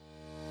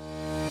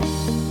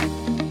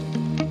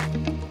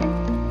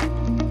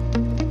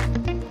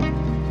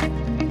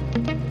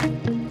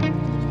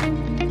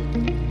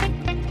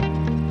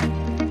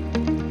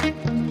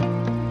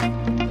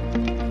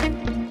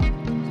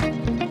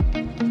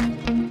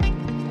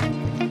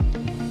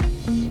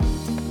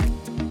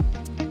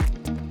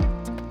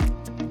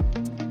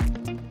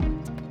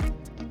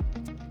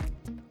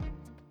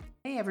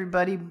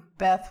Everybody,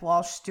 Beth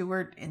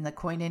Walsh-Stewart in the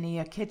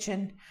Koinonia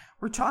Kitchen.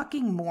 We're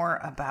talking more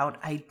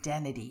about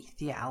identity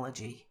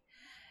theology.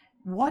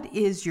 What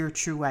is your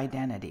true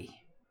identity?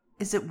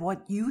 Is it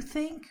what you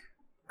think,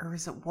 or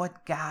is it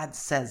what God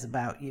says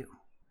about you?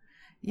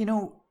 You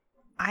know,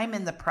 I'm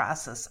in the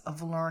process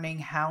of learning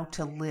how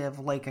to live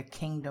like a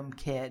kingdom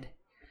kid,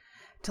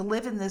 to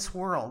live in this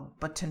world,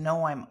 but to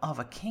know I'm of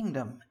a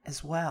kingdom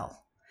as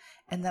well,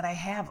 and that I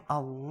have a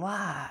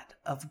lot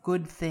of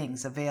good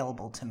things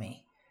available to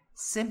me,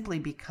 simply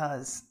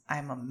because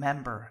I'm a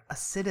member, a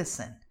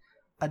citizen,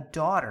 a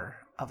daughter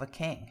of a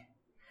king.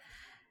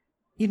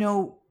 You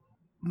know,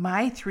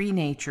 my three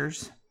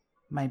natures,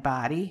 my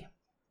body,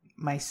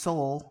 my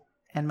soul,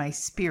 and my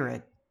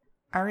spirit,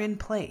 are in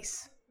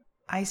place.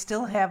 I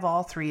still have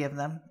all three of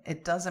them.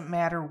 It doesn't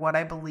matter what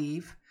I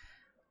believe.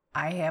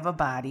 I have a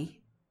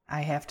body.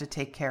 I have to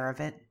take care of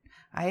it.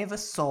 I have a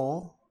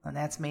soul, and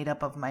that's made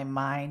up of my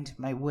mind,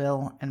 my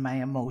will, and my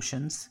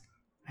emotions.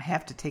 I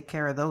have to take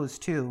care of those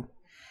too.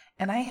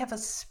 And I have a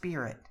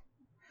spirit,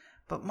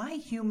 but my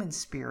human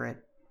spirit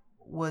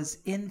was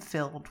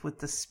infilled with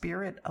the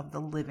Spirit of the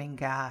living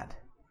God.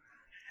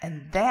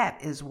 And that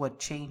is what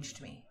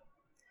changed me.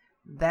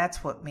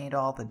 That's what made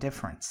all the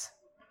difference.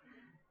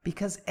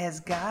 Because as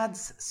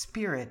God's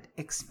Spirit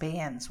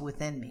expands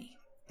within me,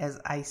 as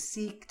I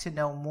seek to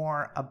know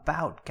more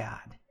about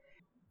God,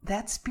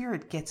 that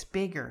Spirit gets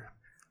bigger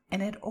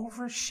and it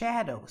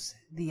overshadows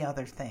the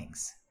other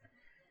things.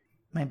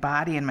 My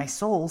body and my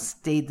soul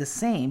stayed the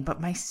same,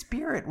 but my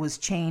spirit was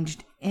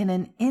changed in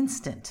an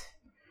instant.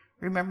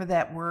 Remember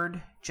that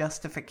word,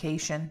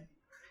 justification?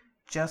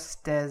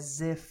 Just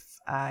as if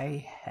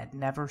I had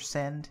never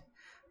sinned.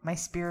 My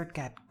spirit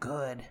got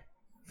good,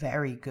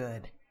 very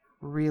good,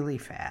 really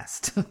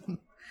fast.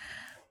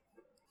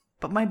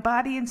 But my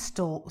body and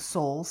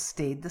soul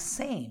stayed the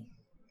same.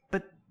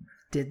 But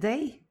did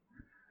they?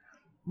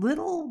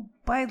 Little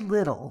by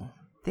little,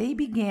 they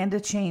began to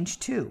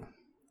change too.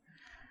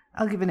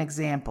 I'll give an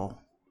example.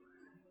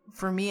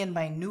 For me in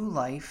my new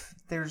life,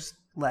 there's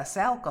less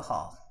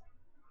alcohol.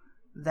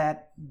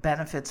 That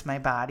benefits my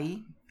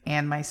body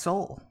and my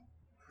soul.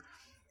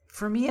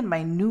 For me in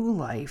my new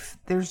life,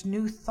 there's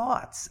new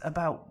thoughts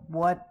about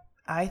what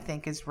I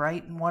think is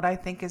right and what I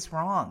think is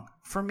wrong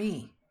for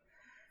me.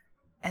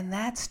 And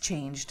that's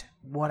changed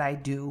what I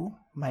do,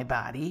 my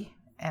body,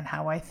 and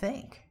how I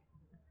think.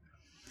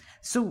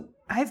 So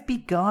I've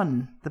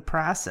begun the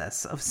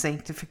process of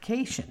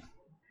sanctification.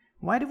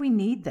 Why do we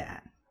need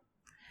that?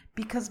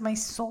 Because my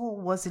soul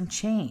wasn't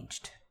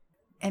changed,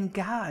 and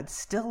God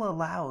still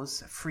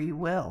allows free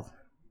will.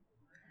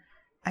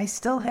 I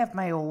still have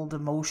my old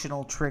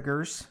emotional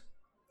triggers.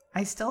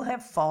 I still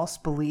have false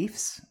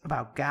beliefs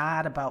about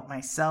God, about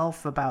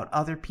myself, about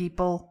other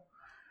people.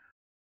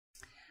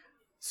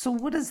 So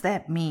what does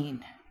that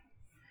mean?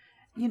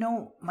 You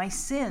know, my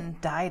sin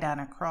died on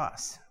a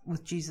cross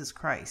with Jesus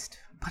Christ,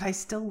 but I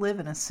still live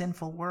in a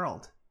sinful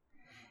world.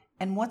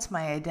 And what's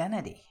my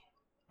identity?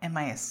 Am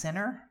I a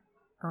sinner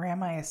or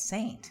am I a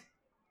saint?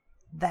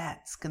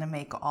 That's going to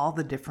make all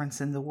the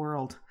difference in the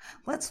world.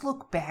 Let's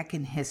look back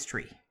in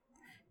history.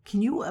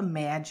 Can you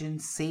imagine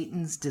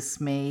Satan's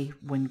dismay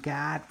when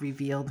God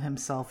revealed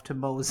himself to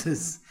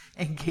Moses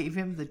and gave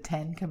him the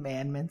 10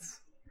 Commandments?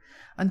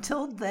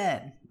 Until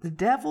then, the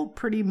devil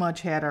pretty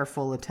much had our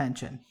full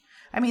attention.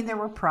 I mean, there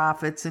were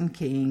prophets and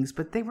kings,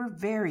 but they were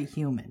very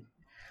human.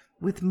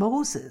 With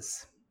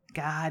Moses,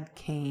 God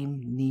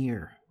came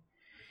near.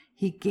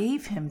 He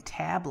gave him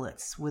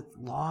tablets with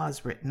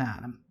laws written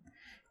on them.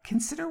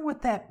 Consider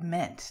what that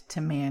meant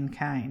to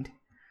mankind.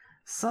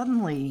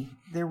 Suddenly,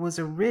 there was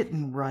a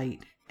written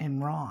right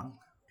and wrong,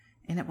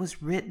 and it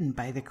was written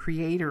by the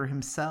Creator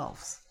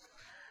himself.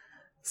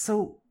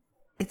 So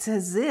it's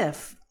as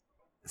if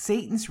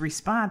Satan's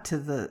response to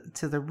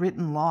the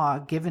written law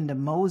given to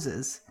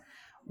Moses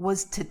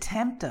was to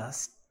tempt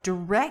us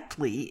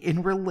directly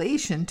in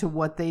relation to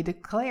what they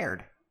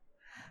declared.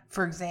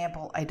 For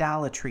example,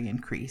 idolatry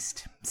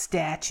increased.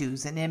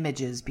 Statues and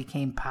images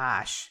became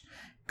posh.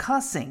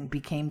 Cussing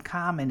became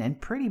common in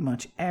pretty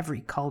much every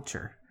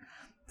culture.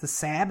 The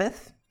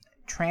Sabbath,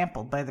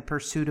 trampled by the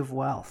pursuit of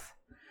wealth.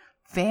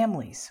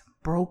 Families,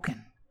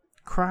 broken.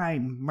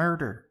 Crime,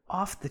 murder,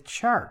 off the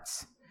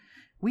charts.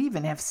 We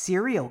even have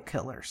serial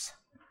killers.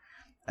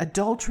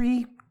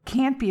 Adultery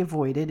can't be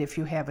avoided if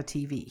you have a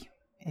TV.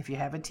 If you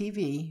have a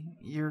TV,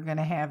 you're going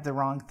to have the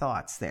wrong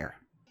thoughts there.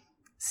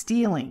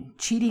 Stealing,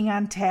 cheating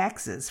on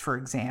taxes, for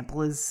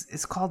example,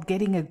 is called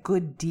getting a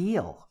good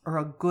deal or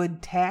a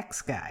good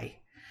tax guy.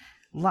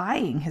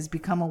 Lying has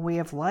become a way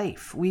of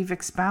life. We've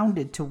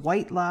expounded to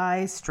white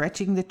lies,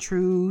 stretching the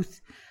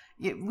truth.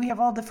 We have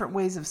all different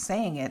ways of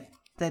saying it.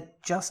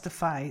 that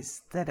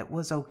justifies that it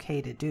was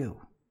okay to do.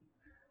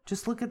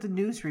 Just look at the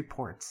news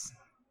reports.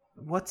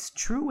 What's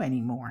true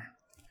anymore?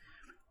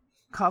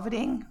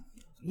 Coveting?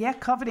 Yeah,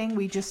 coveting.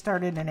 We just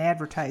started an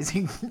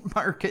advertising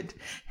market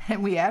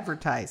and we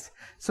advertise.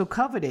 So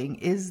coveting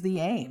is the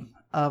aim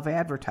of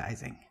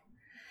advertising.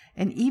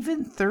 And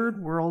even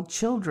third world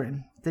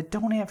children that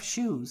don't have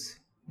shoes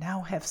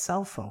now have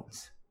cell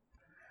phones.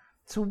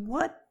 So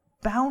what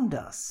bound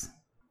us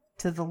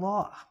to the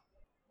law?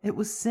 It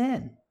was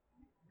sin.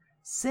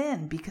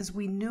 Sin, because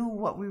we knew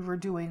what we were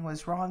doing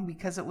was wrong,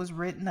 because it was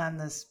written on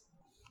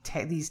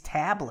these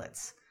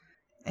tablets,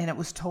 and it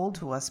was told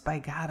to us by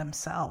God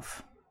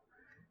himself.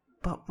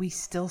 But we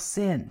still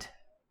sinned.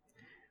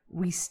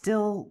 We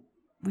still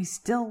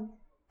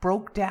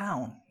broke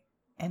down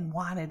and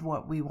wanted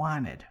what we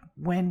wanted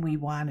when we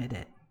wanted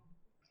it.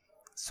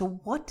 So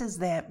what does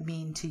that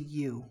mean to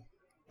you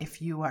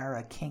if you are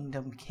a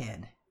kingdom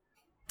kid?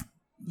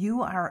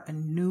 You are a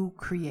new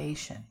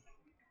creation.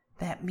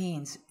 That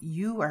means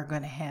you are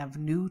going to have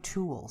new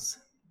tools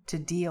to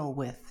deal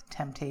with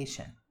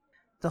temptation.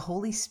 The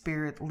Holy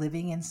Spirit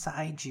living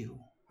inside you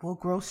will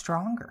grow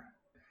stronger.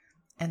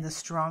 And the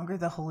stronger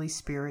the Holy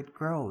Spirit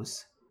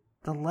grows,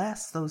 the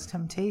less those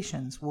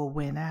temptations will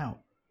win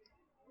out.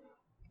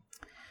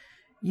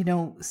 You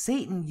know,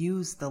 Satan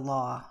used the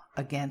law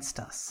against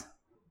us.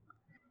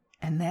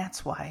 And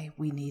that's why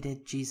we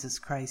needed Jesus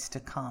Christ to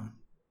come.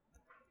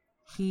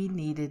 He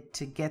needed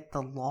to get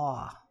the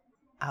law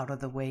out of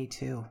the way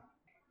too.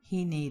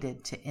 He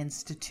needed to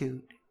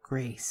institute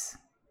grace.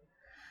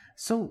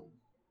 So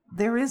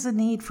there is a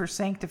need for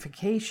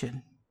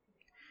sanctification,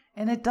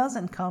 and it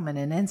doesn't come in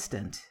an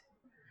instant,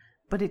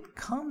 but it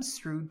comes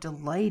through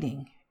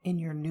delighting in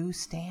your new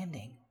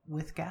standing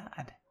with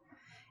God.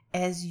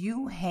 As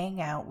you hang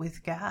out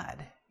with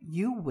God,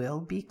 you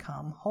will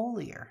become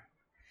holier.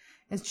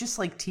 It's just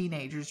like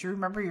teenagers. You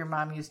remember your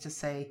mom used to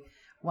say,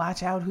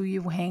 watch out who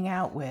you hang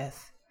out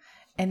with.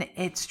 And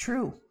it's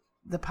true.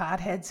 The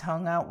potheads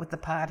hung out with the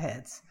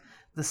potheads.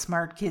 The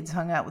smart kids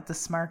hung out with the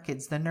smart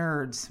kids, the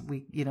nerds,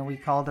 we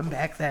called them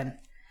back then.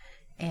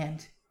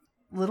 And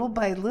little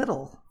by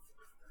little,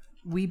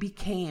 we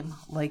became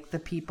like the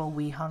people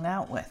we hung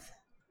out with.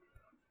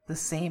 The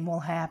same will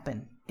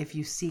happen if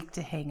you seek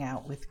to hang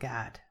out with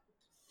God.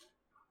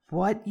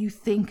 What you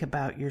think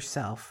about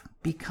yourself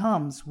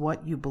becomes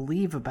what you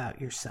believe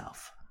about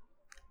yourself.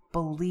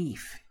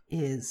 Belief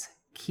is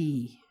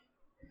key.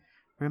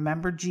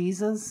 Remember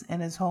Jesus in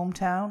his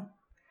hometown?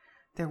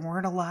 There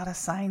weren't a lot of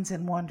signs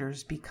and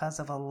wonders because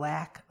of a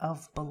lack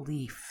of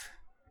belief.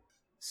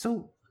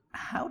 So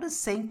how does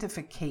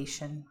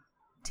sanctification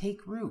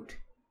take root?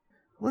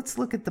 Let's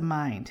look at the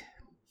mind.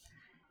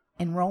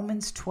 In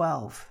Romans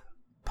 12,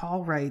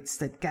 Paul writes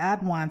that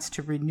God wants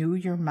to renew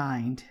your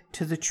mind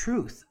to the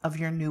truth of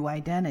your new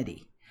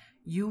identity.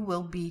 You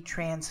will be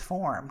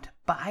transformed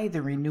by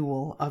the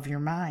renewal of your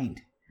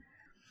mind.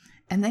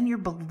 And then your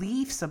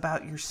beliefs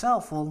about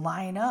yourself will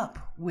line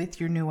up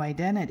with your new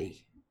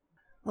identity.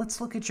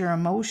 Let's look at your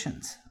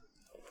emotions.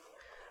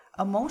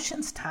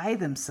 Emotions tie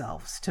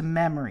themselves to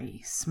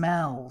memory,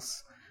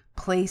 smells,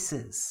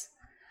 places.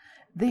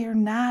 They are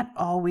not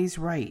always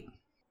right.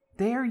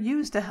 They are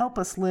used to help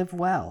us live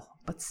well,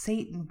 but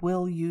Satan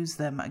will use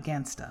them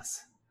against us.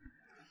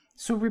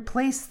 So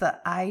replace the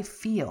I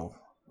feel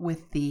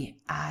with the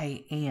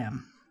I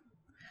am.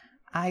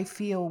 I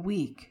feel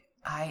weak.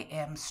 I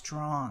am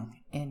strong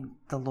in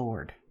the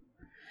Lord.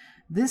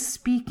 This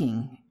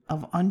speaking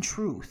of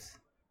untruth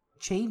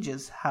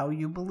changes how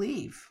you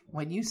believe.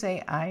 When you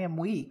say, I am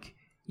weak,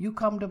 you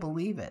come to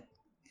believe it.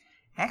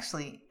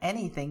 Actually,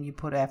 anything you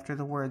put after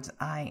the words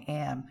I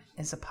am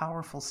is a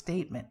powerful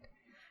statement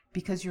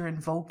because you're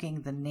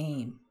invoking the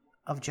name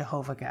of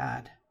Jehovah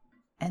God.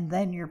 And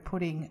then you're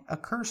putting a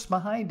curse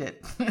behind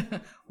it.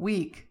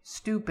 Weak,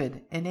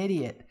 stupid, an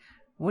idiot.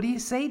 What do you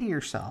say to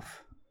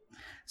yourself?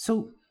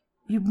 So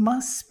you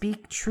must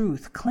speak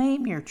truth.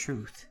 Claim your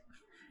truth.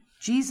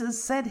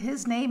 Jesus said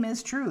his name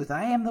is truth.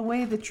 I am the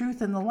way, the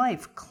truth, and the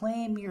life.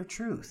 Claim your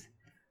truth.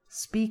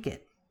 Speak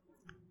it.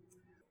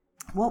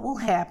 What will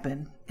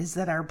happen is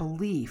that our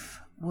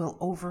belief will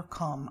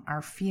overcome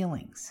our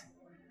feelings.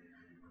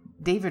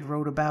 David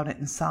wrote about it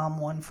in Psalm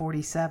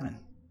 147.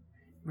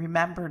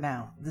 Remember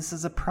now, this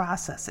is a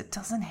process. It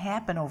doesn't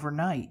happen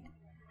overnight.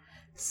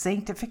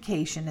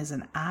 Sanctification is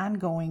an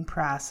ongoing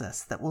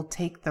process that will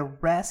take the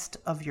rest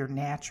of your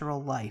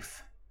natural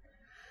life.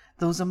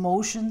 Those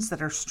emotions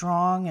that are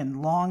strong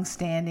and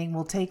long-standing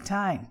will take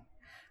time,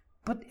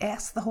 but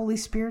ask the Holy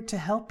Spirit to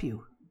help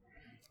you.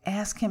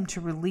 Ask him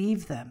to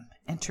relieve them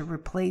and to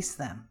replace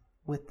them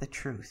with the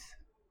truth.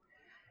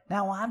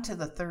 Now on to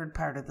the third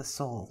part of the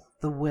soul,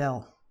 the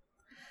will.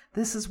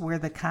 This is where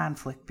the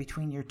conflict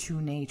between your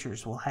two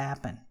natures will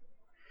happen.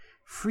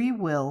 Free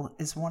will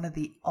is one of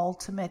the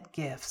ultimate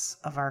gifts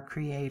of our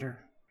Creator.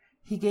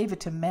 He gave it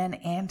to men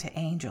and to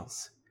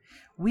angels.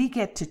 We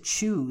get to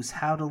choose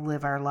how to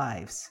live our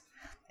lives,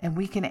 and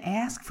we can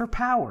ask for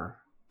power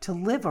to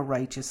live a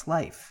righteous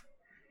life.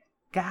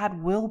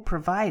 God will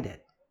provide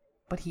it,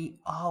 but he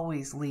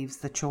always leaves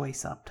the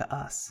choice up to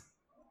us.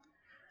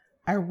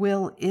 Our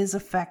will is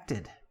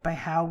affected by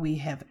how we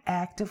have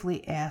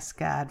actively asked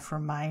God for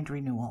mind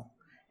renewal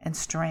and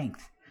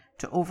strength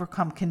to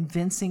overcome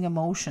convincing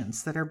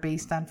emotions that are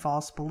based on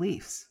false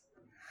beliefs.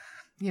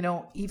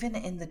 Even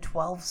in the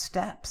 12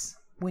 steps,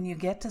 when you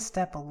get to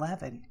step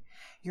 11,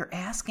 you're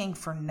asking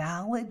for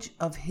knowledge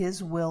of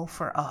His will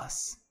for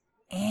us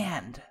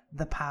and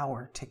the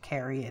power to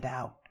carry it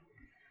out.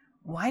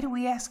 Why do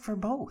we ask for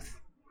both?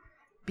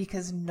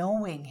 Because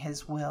knowing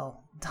His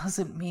will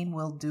doesn't mean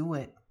we'll do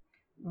it.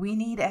 We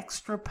need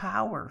extra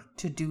power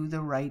to do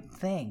the right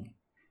thing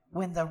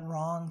when the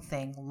wrong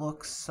thing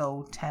looks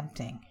so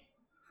tempting.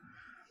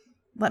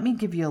 Let me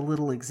give you a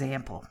little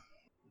example.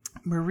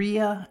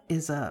 Maria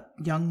is a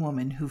young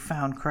woman who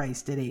found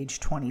Christ at age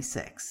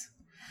 26.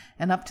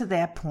 And up to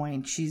that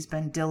point, she's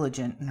been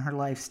diligent in her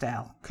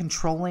lifestyle,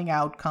 controlling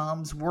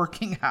outcomes,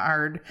 working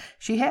hard.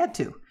 She had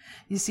to.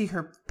 You see,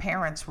 her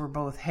parents were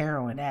both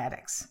heroin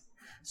addicts.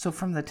 So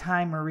from the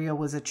time Maria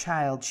was a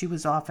child, she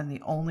was often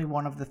the only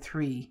one of the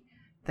three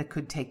that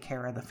could take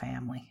care of the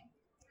family.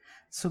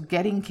 So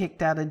getting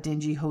kicked out of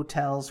dingy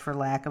hotels for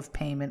lack of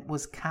payment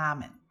was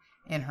common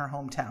in her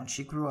hometown.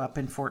 She grew up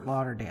in Fort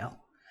Lauderdale.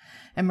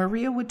 And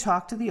Maria would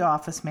talk to the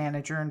office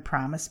manager and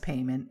promise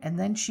payment, and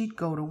then she'd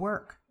go to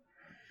work.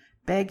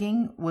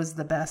 Begging was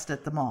the best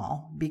at the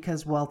mall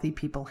because wealthy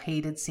people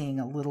hated seeing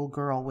a little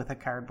girl with a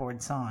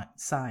cardboard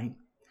sign.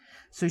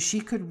 So she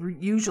could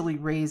usually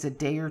raise a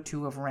day or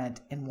two of rent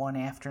in one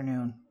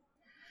afternoon.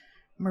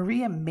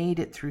 Maria made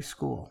it through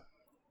school.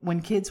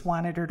 When kids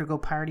wanted her to go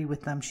party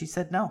with them, she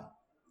said no.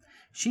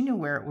 She knew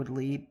where it would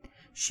lead.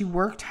 She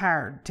worked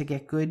hard to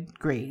get good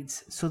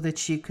grades so that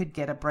she could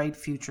get a Bright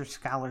Future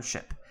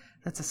Scholarship.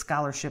 That's a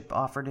scholarship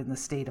offered in the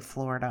state of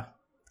Florida.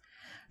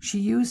 She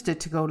used it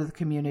to go to the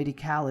community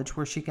college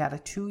where she got a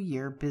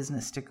 2-year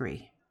business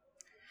degree.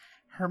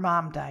 Her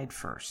mom died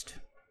first.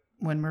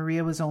 When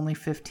Maria was only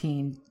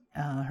 15,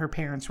 her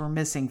parents were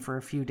missing for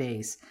a few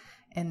days.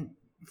 And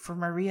for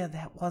Maria,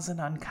 that wasn't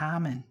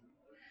uncommon.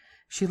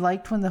 She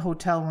liked when the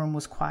hotel room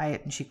was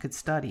quiet and she could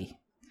study.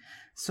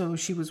 So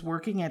she was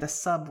working at a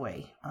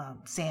Subway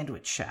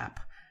sandwich shop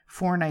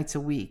 4 nights a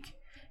week,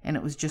 and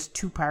it was just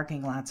 2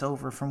 parking lots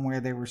over from where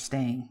they were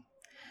staying.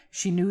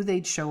 She knew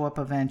they'd show up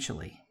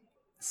eventually.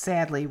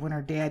 Sadly, when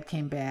her dad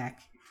came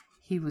back,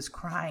 he was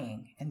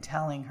crying and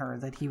telling her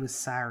that he was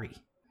sorry.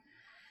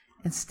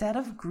 Instead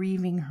of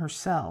grieving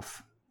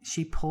herself,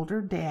 she pulled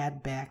her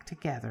dad back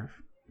together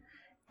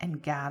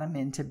and got him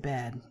into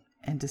bed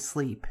and to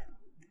sleep.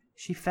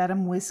 She fed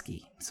him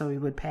whiskey so he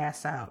would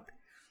pass out,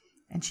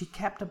 and she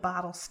kept a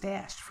bottle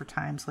stashed for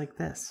times like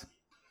this.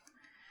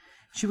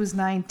 She was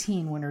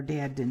 19 when her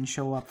dad didn't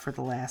show up for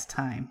the last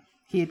time.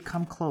 He had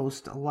come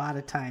close a lot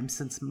of times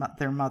since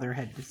her mother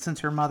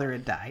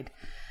had died.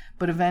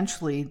 But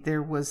eventually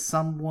there was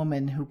some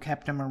woman who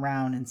kept him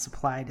around and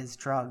supplied his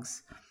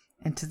drugs.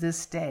 And to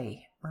this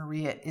day,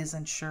 Maria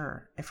isn't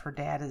sure if her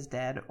dad is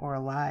dead or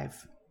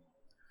alive.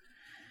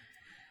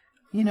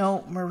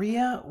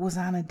 Maria was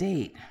on a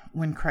date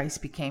when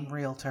Christ became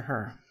real to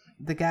her.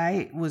 The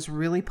guy was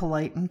really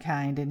polite and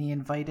kind, and he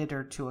invited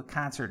her to a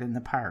concert in the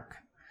park.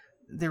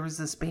 There was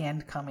this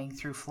band coming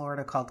through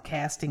Florida called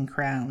Casting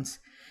Crowns.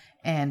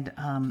 And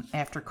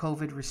after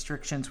COVID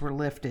restrictions were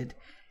lifted,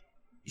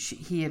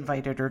 he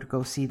invited her to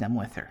go see them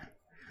with her.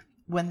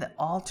 When the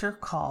altar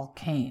call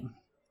came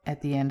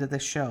at the end of the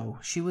show,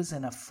 she was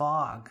in a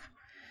fog,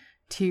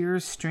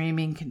 tears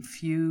streaming,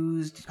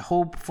 confused,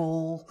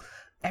 hopeful,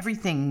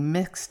 everything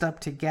mixed up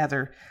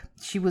together.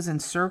 She was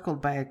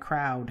encircled by a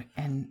crowd,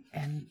 and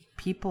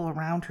people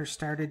around her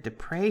started to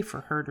pray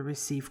for her to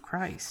receive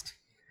Christ.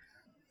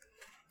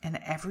 And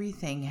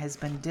everything has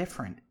been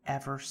different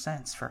ever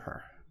since for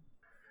her.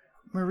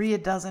 Maria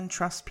doesn't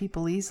trust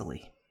people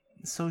easily,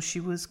 so she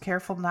was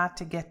careful not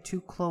to get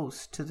too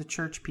close to the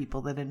church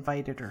people that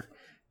invited her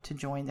to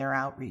join their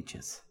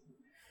outreaches.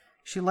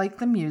 She liked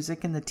the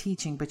music and the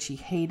teaching, but she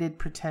hated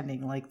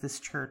pretending like this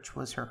church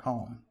was her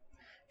home.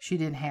 She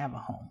didn't have a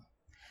home.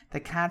 The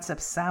concept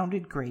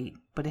sounded great,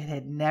 but it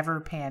had never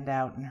panned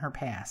out in her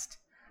past,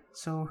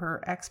 so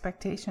her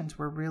expectations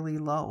were really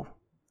low.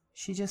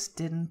 She just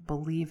didn't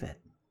believe it.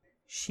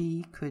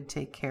 She could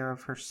take care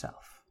of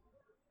herself.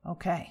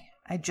 Okay.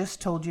 I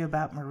just told you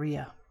about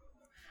Maria.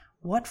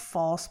 What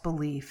false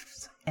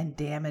beliefs and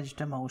damaged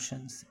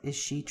emotions is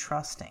she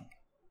trusting?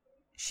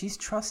 She's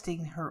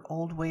trusting her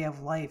old way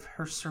of life,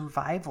 her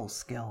survival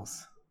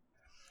skills.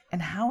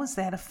 And how is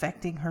that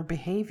affecting her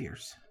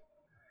behaviors?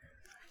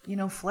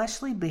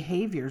 Fleshly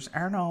behaviors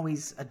aren't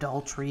always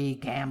adultery,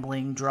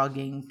 gambling,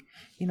 drugging.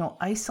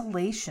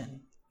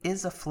 Isolation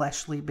is a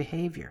fleshly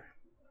behavior.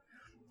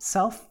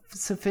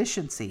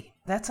 Self-sufficiency,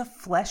 that's a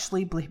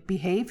fleshly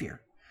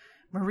behavior.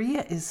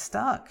 Maria is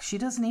stuck. She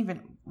doesn't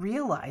even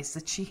realize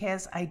that she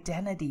has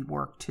identity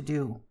work to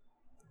do.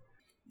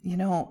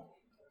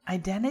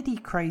 Identity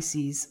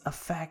crises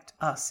affect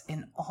us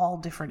in all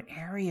different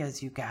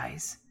areas, you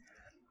guys.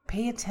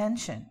 Pay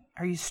attention.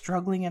 Are you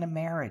struggling in a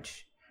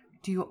marriage?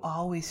 Do you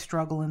always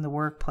struggle in the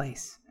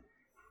workplace?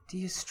 Do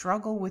you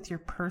struggle with your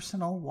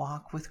personal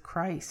walk with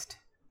Christ?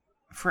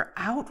 for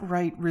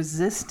outright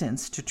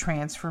resistance to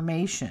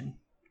transformation.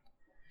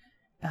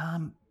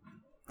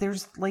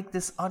 There's like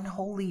this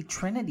unholy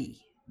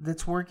trinity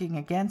that's working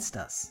against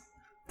us.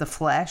 The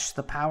flesh,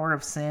 the power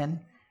of sin,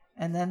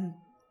 and then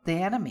the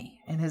enemy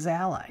and his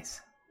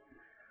allies.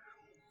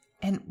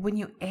 And when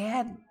you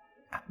add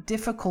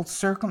difficult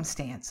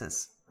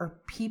circumstances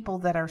or people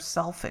that are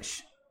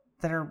selfish,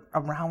 that are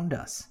around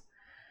us,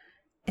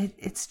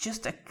 it's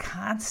just a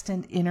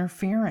constant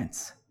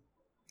interference.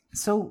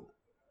 So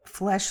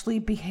fleshly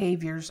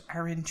behaviors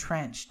are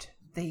entrenched.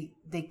 They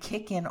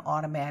kick in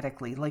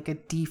automatically like a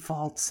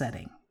default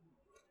setting.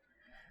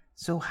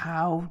 So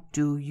how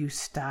do you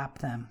stop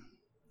them?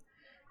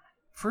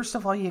 First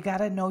of all, you got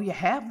to know you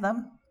have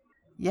them.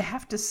 You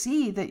have to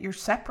see that you're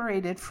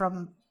separated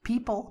from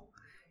people.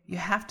 You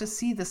have to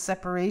see the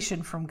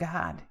separation from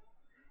God.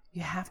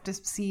 You have to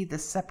see the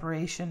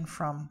separation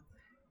from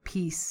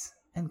peace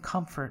and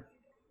comfort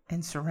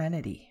and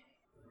serenity.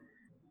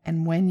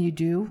 And when you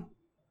do,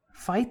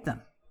 fight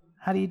them.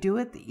 How do you do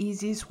it? The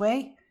easiest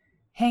way?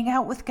 Hang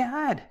out with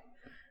God.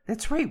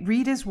 That's right.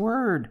 Read His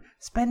Word.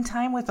 Spend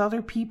time with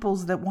other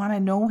peoples that want to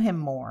know Him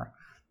more.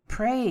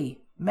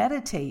 Pray.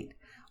 Meditate.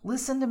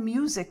 Listen to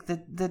music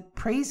that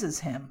praises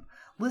Him.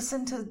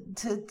 Listen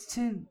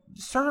to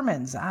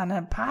sermons on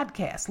a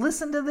podcast.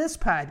 Listen to this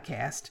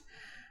podcast.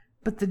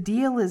 But the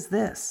deal is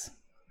this.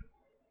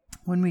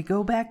 When we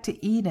go back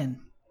to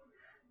Eden,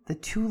 the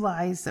two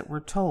lies that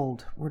were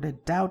told were to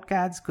doubt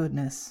God's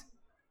goodness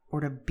or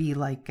to be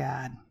like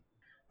God.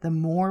 The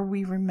more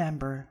we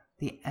remember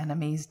the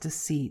enemy's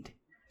deceit,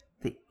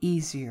 the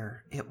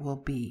easier it will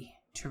be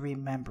to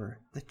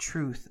remember the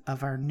truth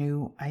of our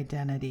new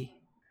identity.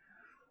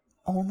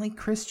 Only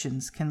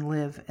Christians can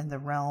live in the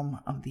realm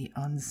of the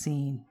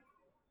unseen.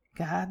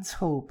 God's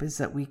hope is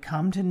that we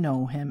come to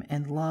know Him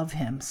and love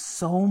Him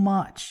so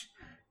much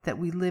that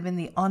we live in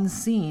the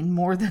unseen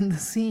more than the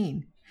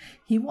seen.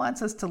 He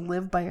wants us to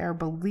live by our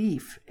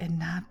belief and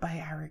not by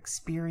our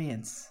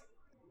experience.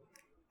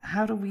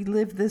 How do we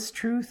live this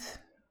truth?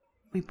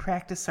 We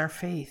practice our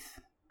faith.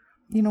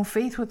 You know,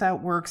 faith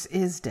without works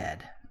is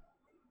dead.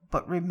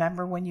 But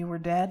remember when you were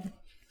dead?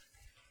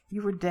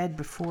 You were dead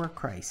before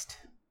Christ.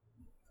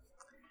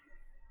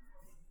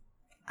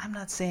 I'm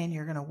not saying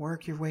you're going to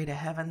work your way to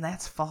heaven.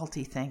 That's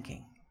faulty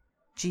thinking.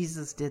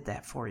 Jesus did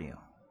that for you.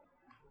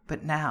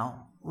 But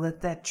now,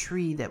 let that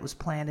tree that was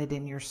planted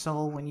in your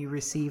soul when you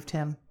received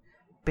Him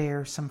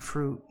bear some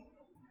fruit.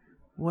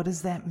 What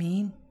does that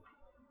mean?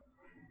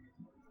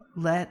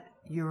 Let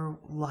your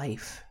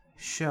life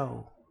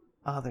show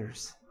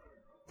others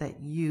that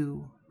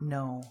you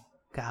know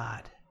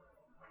God.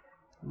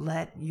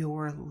 Let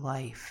your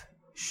life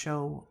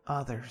show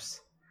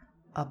others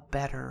a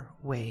better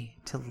way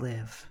to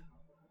live.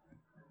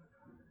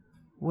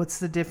 What's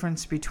the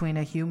difference between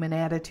a human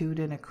attitude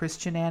and a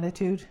Christian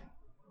attitude?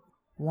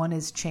 One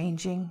is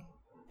changing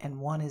and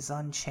one is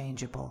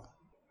unchangeable.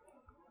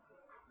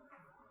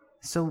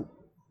 So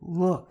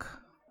look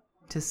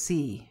to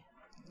see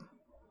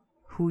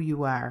who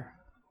you are.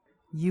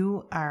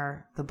 You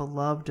are the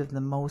beloved of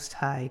the Most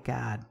High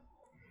God.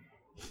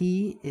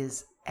 He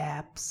is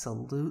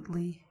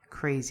absolutely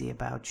crazy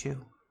about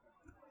you.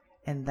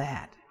 And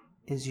that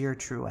is your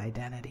true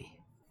identity.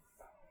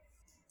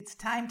 It's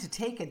time to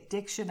take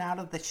addiction out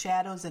of the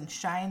shadows and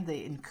shine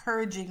the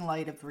encouraging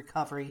light of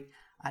recovery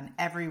on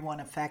everyone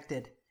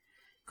affected.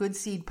 Good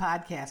Seed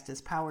Podcast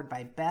is powered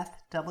by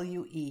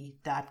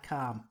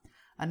BethWe.com,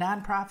 a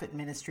nonprofit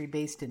ministry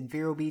based in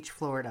Vero Beach,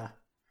 Florida.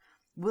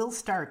 We'll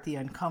start the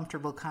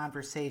uncomfortable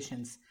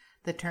conversations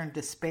that turn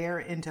despair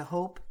into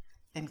hope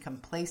and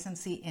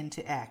complacency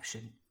into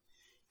action.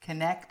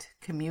 Connect,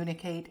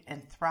 communicate,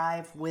 and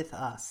thrive with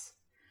us.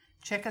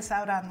 Check us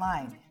out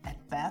online at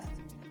BethWe.com.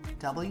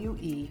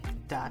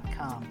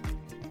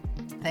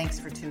 Thanks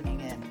for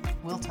tuning in.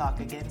 We'll talk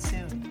again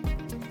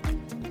soon.